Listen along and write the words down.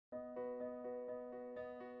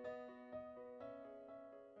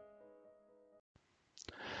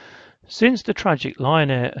Since the tragic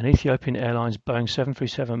Lion Air and Ethiopian Airlines Boeing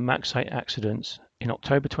 737 MAX 8 accidents in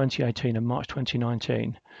October 2018 and March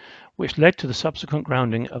 2019, which led to the subsequent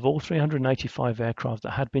grounding of all 385 aircraft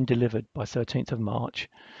that had been delivered by 13th of March,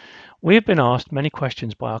 we have been asked many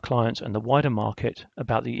questions by our clients and the wider market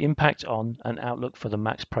about the impact on and outlook for the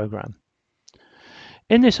MAX program.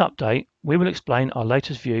 In this update, we will explain our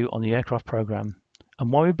latest view on the aircraft program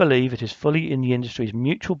and why we believe it is fully in the industry's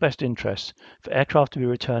mutual best interests for aircraft to be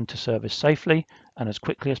returned to service safely and as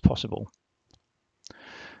quickly as possible.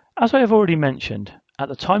 As I have already mentioned, at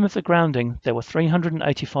the time of the grounding, there were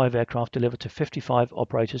 385 aircraft delivered to 55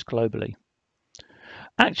 operators globally.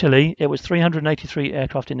 Actually, it was 383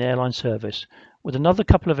 aircraft in airline service, with another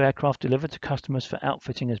couple of aircraft delivered to customers for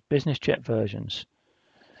outfitting as business jet versions.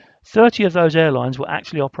 30 of those airlines were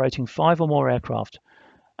actually operating 5 or more aircraft,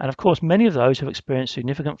 and of course many of those have experienced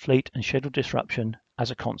significant fleet and schedule disruption as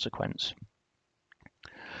a consequence.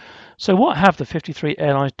 So what have the 53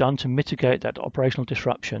 airlines done to mitigate that operational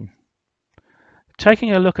disruption?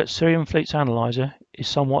 Taking a look at Cirium Fleet's analyzer is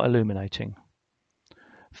somewhat illuminating.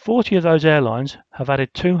 40 of those airlines have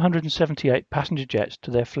added 278 passenger jets to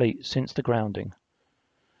their fleet since the grounding.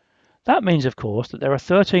 That means, of course, that there are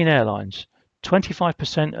 13 airlines,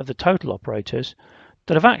 25% of the total operators,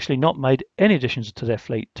 that have actually not made any additions to their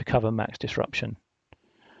fleet to cover MAX disruption.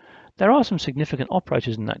 There are some significant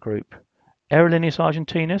operators in that group: Aerolíneas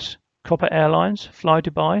Argentinas, Copa Airlines, Fly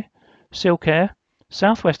Dubai, Silk Air,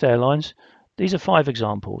 Southwest Airlines. These are 5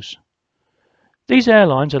 examples. These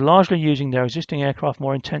airlines are largely using their existing aircraft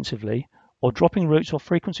more intensively or dropping routes or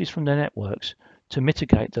frequencies from their networks to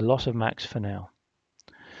mitigate the loss of MAX for now.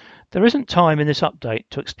 There isn't time in this update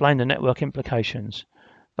to explain the network implications,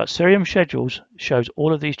 but Cirium Schedules shows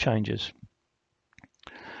all of these changes.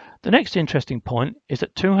 The next interesting point is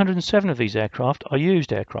that 207 of these aircraft are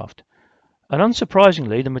used aircraft, and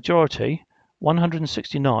unsurprisingly the majority,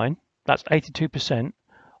 169, that's 82%,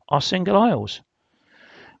 are single aisles,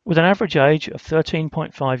 with an average age of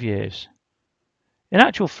 13.5 years. In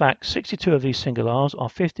actual fact, 62 of these single aisles are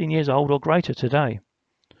 15 years old or greater today.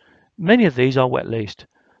 Many of these are wet leased,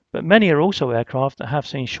 but many are also aircraft that have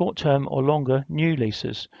seen short-term or longer new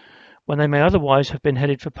leases, when they may otherwise have been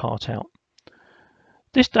headed for part-out.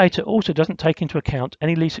 This data also doesn't take into account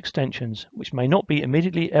any lease extensions, which may not be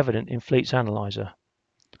immediately evident in Fleet's analyzer.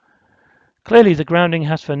 Clearly, the grounding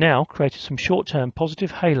has for now created some short-term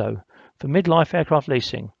positive halo for mid-life aircraft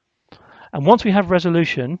leasing, and once we have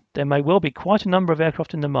resolution, there may well be quite a number of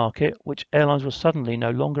aircraft in the market which airlines will suddenly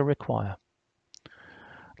no longer require.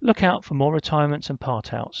 Look out for more retirements and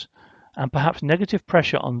part-outs, and perhaps negative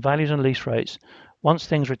pressure on values and lease rates once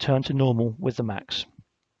things return to normal with the MAX.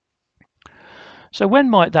 So when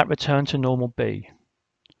might that return to normal be?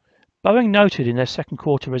 Boeing noted in their second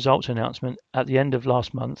quarter results announcement at the end of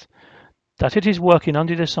last month that it is working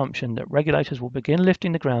under the assumption that regulators will begin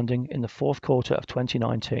lifting the grounding in the fourth quarter of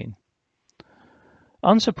 2019.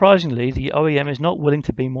 Unsurprisingly, the OEM is not willing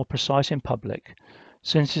to be more precise in public,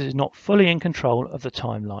 since it is not fully in control of the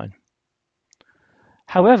timeline.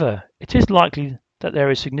 However, it is likely that there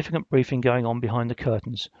is significant briefing going on behind the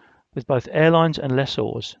curtains with both airlines and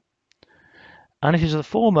lessors. And it is the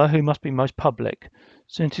former who must be most public,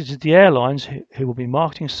 since it is the airlines who will be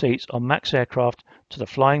marketing seats on MAX aircraft to the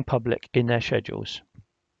flying public in their schedules.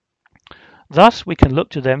 Thus, we can look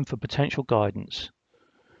to them for potential guidance.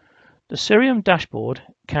 The Cirium dashboard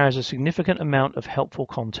carries a significant amount of helpful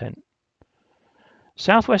content.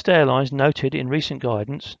 Southwest Airlines noted in recent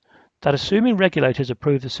guidance that assuming regulators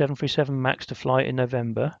approve the 737 MAX to fly in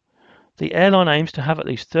November, the airline aims to have at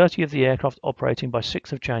least 30 of the aircraft operating by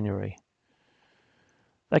 6th of January.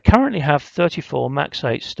 They currently have 34 MAX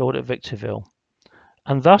 8s stored at Victorville,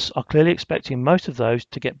 and thus are clearly expecting most of those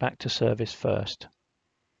to get back to service first.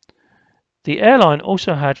 The airline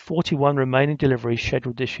also had 41 remaining deliveries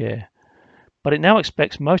scheduled this year, but it now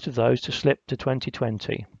expects most of those to slip to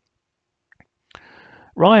 2020.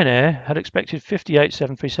 Ryanair had expected 58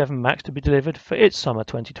 737 MAX to be delivered for its summer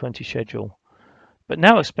 2020 schedule, but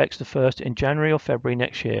now expects the first in January or February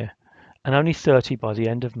next year, and only 30 by the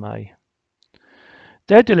end of May.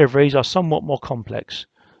 Their deliveries are somewhat more complex,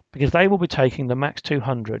 because they will be taking the MAX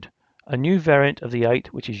 200, a new variant of the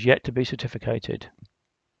 8 which is yet to be certificated.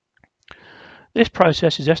 This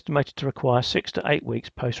process is estimated to require 6 to 8 weeks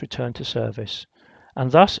post-return to service, and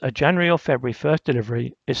thus a January or February first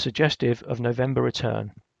delivery is suggestive of November return.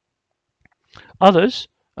 Others,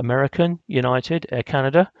 American, United, Air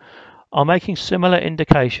Canada, are making similar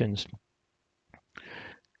indications.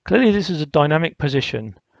 Clearly this is a dynamic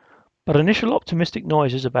position, but initial optimistic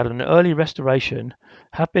noises about an early restoration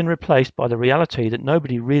have been replaced by the reality that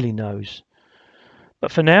nobody really knows.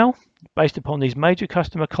 But for now, based upon these major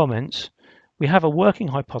customer comments, we have a working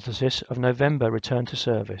hypothesis of November return to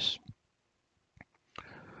service.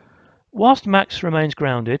 Whilst MAX remains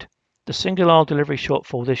grounded, the single-aisle delivery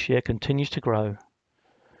shortfall this year continues to grow.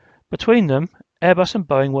 Between them, Airbus and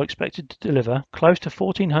Boeing were expected to deliver close to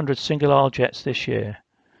 1,400 single-aisle jets this year.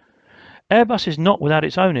 Airbus is not without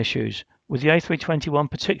its own issues, with the A321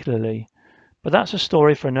 particularly, but that's a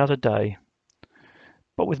story for another day.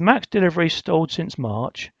 But with MAX deliveries stalled since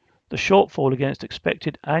March, the shortfall against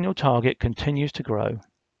expected annual target continues to grow.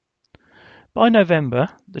 By November,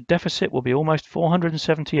 the deficit will be almost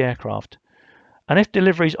 470 aircraft, and if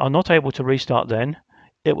deliveries are not able to restart then,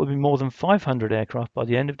 it will be more than 500 aircraft by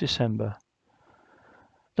the end of December.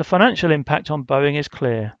 The financial impact on Boeing is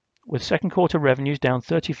clear, with second quarter revenues down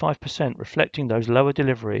 35%, reflecting those lower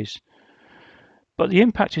deliveries. But the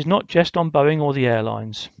impact is not just on Boeing or the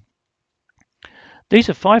airlines. These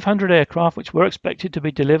are 500 aircraft which were expected to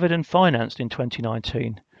be delivered and financed in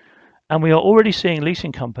 2019, and we are already seeing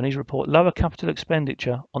leasing companies report lower capital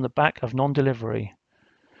expenditure on the back of non-delivery.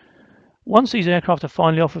 Once these aircraft are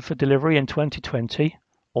finally offered for delivery in 2020,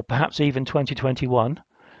 or perhaps even 2021,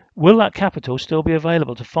 will that capital still be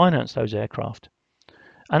available to finance those aircraft?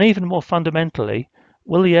 And even more fundamentally,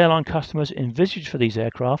 will the airline customers envisaged for these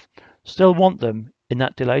aircraft still want them in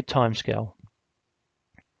that delayed timescale?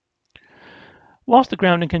 Whilst the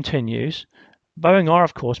grounding continues, Boeing are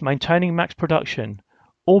of course maintaining MAX production,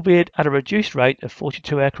 albeit at a reduced rate of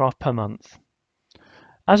 42 aircraft per month.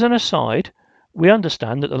 As an aside, we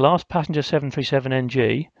understand that the last passenger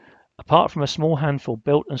 737NG, apart from a small handful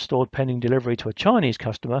built and stored pending delivery to a Chinese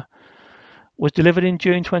customer, was delivered in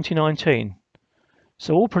June 2019,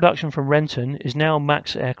 so all production from Renton is now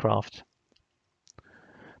MAX aircraft.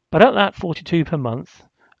 But at that 42 per month,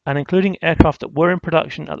 and including aircraft that were in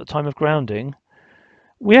production at the time of grounding,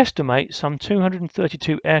 we estimate some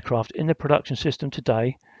 232 aircraft in the production system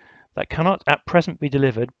today that cannot at present be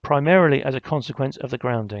delivered, primarily as a consequence of the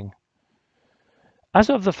grounding.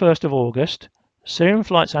 As of the 1st of August, Cirium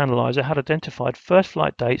Flights Analyzer had identified first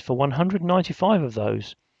flight dates for 195 of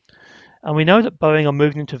those, and we know that Boeing are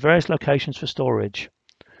moving into various locations for storage,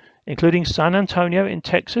 including San Antonio in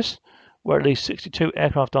Texas, where at least 62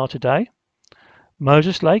 aircraft are today,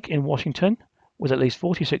 Moses Lake in Washington, with at least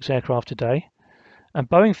 46 aircraft today, and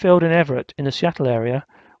Boeing Field in Everett in the Seattle area,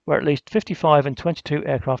 where at least 55 and 22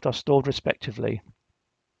 aircraft are stored respectively.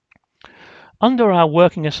 Under our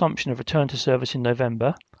working assumption of return to service in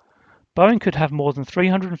November, Boeing could have more than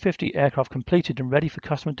 350 aircraft completed and ready for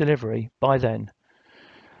customer delivery by then.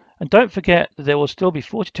 And don't forget that there will still be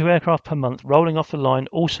 42 aircraft per month rolling off the line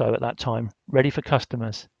also at that time, ready for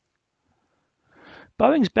customers.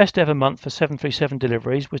 Boeing's best ever month for 737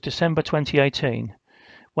 deliveries was December 2018,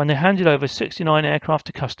 when they handed over 69 aircraft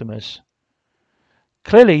to customers.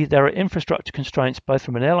 Clearly, there are infrastructure constraints both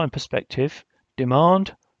from an airline perspective,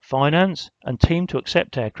 demand, finance, and team to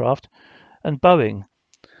accept aircraft, and Boeing,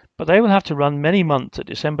 but they will have to run many months at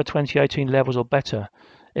December 2018 levels or better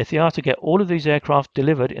if they are to get all of these aircraft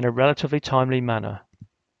delivered in a relatively timely manner.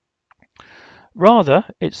 Rather,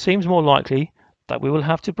 it seems more likely that we will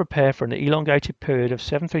have to prepare for an elongated period of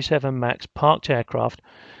 737 MAX parked aircraft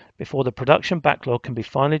before the production backlog can be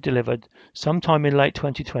finally delivered sometime in late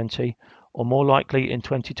 2020 or more likely in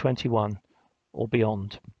 2021 or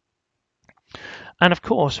beyond. And of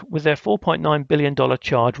course, with their $4.9 billion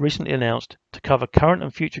charge recently announced to cover current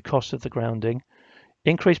and future costs of the grounding,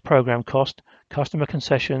 increased program cost, customer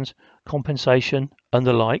concessions, compensation, and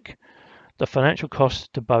the like, the financial costs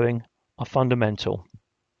to Boeing are fundamental.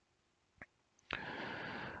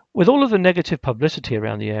 With all of the negative publicity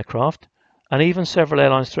around the aircraft, and even several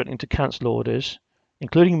airlines threatening to cancel orders,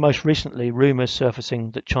 including most recently rumours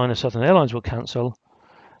surfacing that China Southern Airlines will cancel,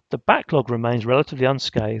 the backlog remains relatively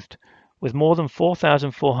unscathed, with more than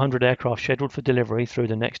 4,400 aircraft scheduled for delivery through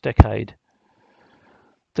the next decade.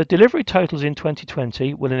 The delivery totals in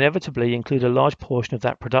 2020 will inevitably include a large portion of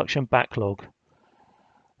that production backlog.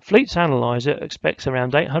 Fleets Analyzer expects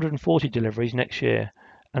around 840 deliveries next year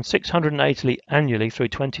and 680 annually through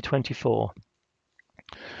 2024.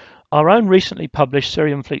 Our own recently published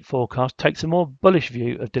Cirium Fleet Forecast takes a more bullish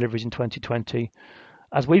view of deliveries in 2020,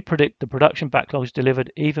 as we predict the production backlog is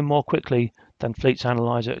delivered even more quickly than Fleets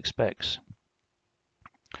Analyzer expects.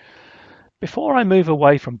 Before I move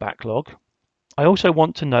away from backlog, I also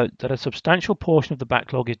want to note that a substantial portion of the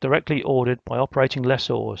backlog is directly ordered by operating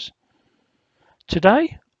lessors.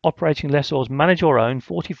 Today, operating lessors manage or own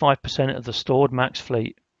 45% of the stored MAX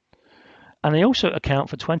fleet, and they also account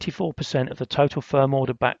for 24% of the total firm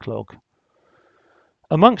order backlog.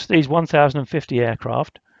 Amongst these 1,050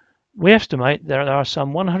 aircraft, We estimate there are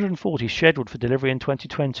some 140 scheduled for delivery in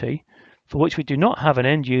 2020, for which we do not have an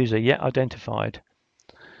end user yet identified,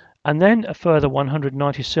 and then a further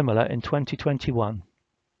 190 similar in 2021.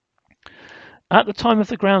 At the time of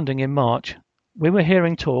the grounding in March, we were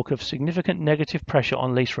hearing talk of significant negative pressure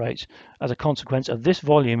on lease rates as a consequence of this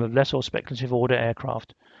volume of lessor speculative order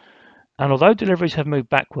aircraft. And although deliveries have moved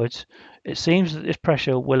backwards, it seems that this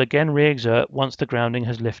pressure will again re-exert once the grounding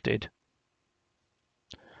has lifted.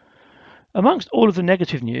 Amongst all of the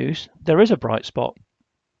negative news, there is a bright spot.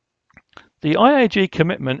 The IAG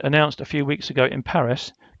commitment announced a few weeks ago in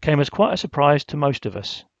Paris came as quite a surprise to most of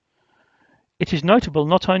us. It is notable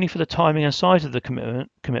not only for the timing and size of the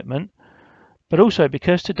commitment, but also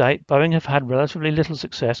because to date Boeing have had relatively little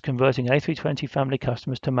success converting A320 family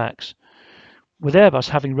customers to MAX, with Airbus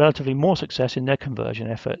having relatively more success in their conversion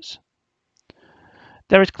efforts.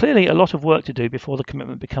 There is clearly a lot of work to do before the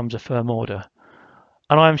commitment becomes a firm order,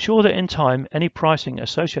 and I am sure that in time any pricing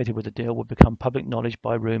associated with the deal will become public knowledge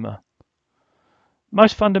by rumour.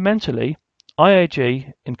 Most fundamentally,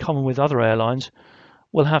 IAG, in common with other airlines,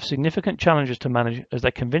 will have significant challenges to manage as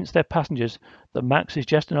they convince their passengers that MAX is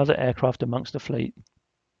just another aircraft amongst the fleet.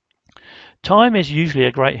 Time is usually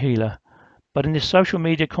a great healer, but in this social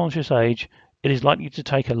media conscious age, it is likely to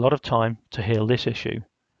take a lot of time to heal this issue.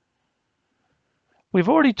 We've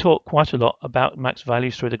already talked quite a lot about MAX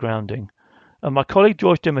values through the grounding, and my colleague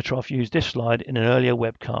George Dimitrov used this slide in an earlier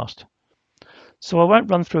webcast, so I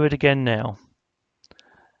won't run through it again now.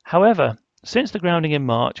 However, since the grounding in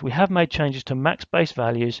March, we have made changes to MAX base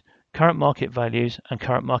values, current market values, and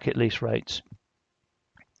current market lease rates.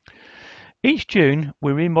 Each June,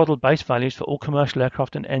 we remodel base values for all commercial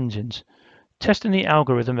aircraft and engines, testing the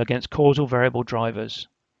algorithm against causal variable drivers.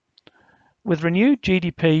 With renewed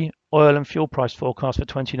GDP, oil and fuel price forecast for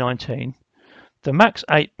 2019, the MAX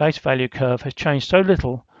 8 base value curve has changed so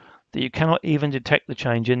little that you cannot even detect the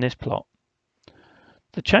change in this plot.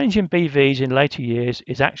 The change in BVs in later years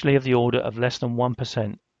is actually of the order of less than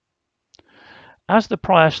 1%. As the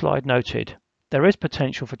prior slide noted, there is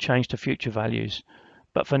potential for change to future values,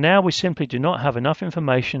 but for now we simply do not have enough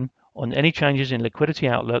information on any changes in liquidity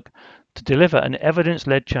outlook to deliver an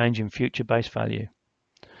evidence-led change in future base value.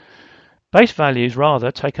 Base values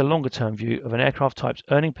rather take a longer-term view of an aircraft type's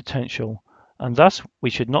earning potential, and thus we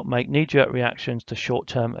should not make knee-jerk reactions to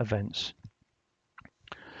short-term events.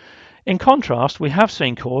 In contrast, we have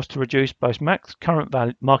seen cause to reduce both MAX current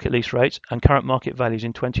market lease rates and current market values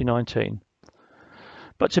in 2019.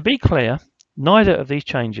 But to be clear, neither of these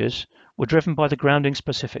changes were driven by the grounding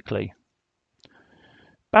specifically.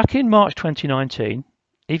 Back in March 2019,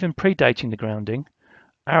 even predating the grounding,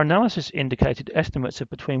 our analysis indicated estimates of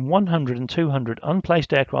between 100 and 200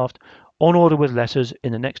 unplaced aircraft on order with lessors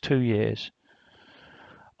in the next 2 years.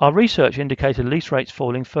 Our research indicated lease rates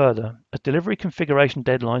falling further as delivery configuration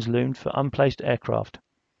deadlines loomed for unplaced aircraft.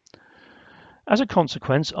 As a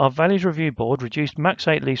consequence, our Values Review Board reduced MAX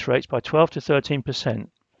 8 lease rates by 12 to 13%,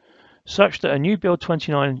 such that a new build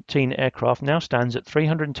 2019 aircraft now stands at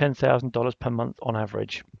 $310,000 per month on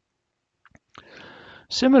average.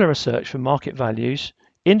 Similar research for market values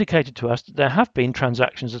indicated to us that there have been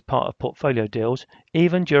transactions as part of portfolio deals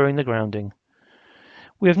even during the grounding.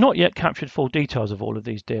 We have not yet captured full details of all of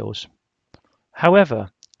these deals.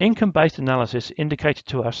 However, income-based analysis indicated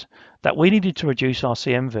to us that we needed to reduce our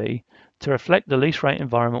CMV to reflect the lease rate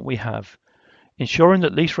environment we have, ensuring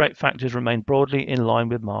that lease rate factors remain broadly in line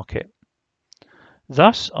with market.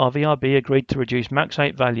 Thus, our VRB agreed to reduce MAX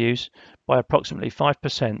 8 values by approximately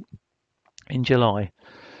 5% in July,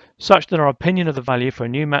 such that our opinion of the value for a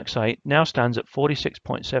new MAX 8 now stands at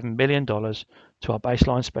 $46.7 million to our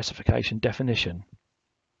baseline specification definition.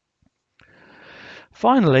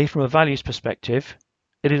 Finally, from a values perspective,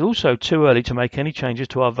 it is also too early to make any changes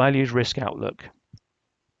to our values risk outlook.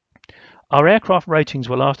 Our aircraft ratings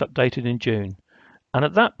were last updated in June, and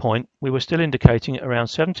at that point we were still indicating around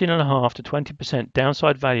 17.5 to 20%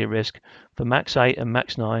 downside value risk for MAX 8 and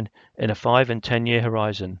MAX 9 in a 5 and 10 year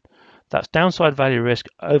horizon. That's downside value risk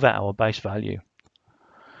over our base value.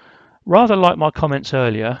 Rather like my comments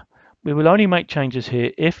earlier, we will only make changes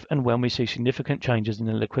here if and when we see significant changes in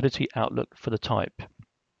the liquidity outlook for the type.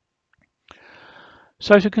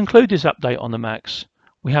 So to conclude this update on the MAX,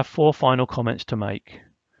 we have 4 final comments to make.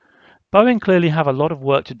 Boeing clearly have a lot of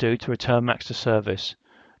work to do to return MAX to service,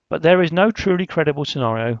 but there is no truly credible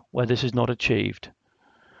scenario where this is not achieved.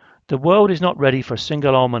 The world is not ready for a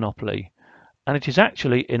single-aisle monopoly, and it is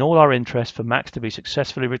actually in all our interest for MAX to be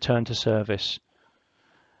successfully returned to service.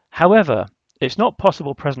 However, it's not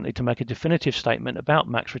possible presently to make a definitive statement about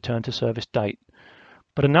MAX return to service date,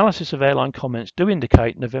 but analysis of airline comments do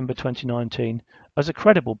indicate November 2019 as a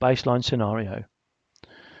credible baseline scenario.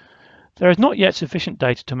 There is not yet sufficient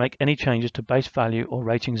data to make any changes to base value or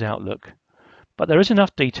ratings outlook, but there is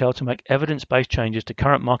enough detail to make evidence-based changes to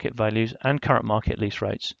current market values and current market lease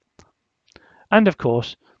rates. And of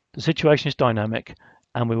course, the situation is dynamic,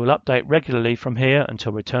 and we will update regularly from here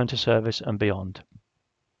until return to service and beyond.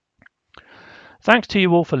 Thanks to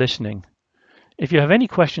you all for listening. If you have any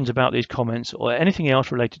questions about these comments or anything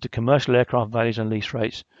else related to commercial aircraft values and lease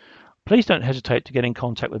rates, please don't hesitate to get in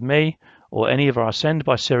contact with me or any of our Send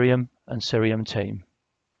by Cirium and Cirium team.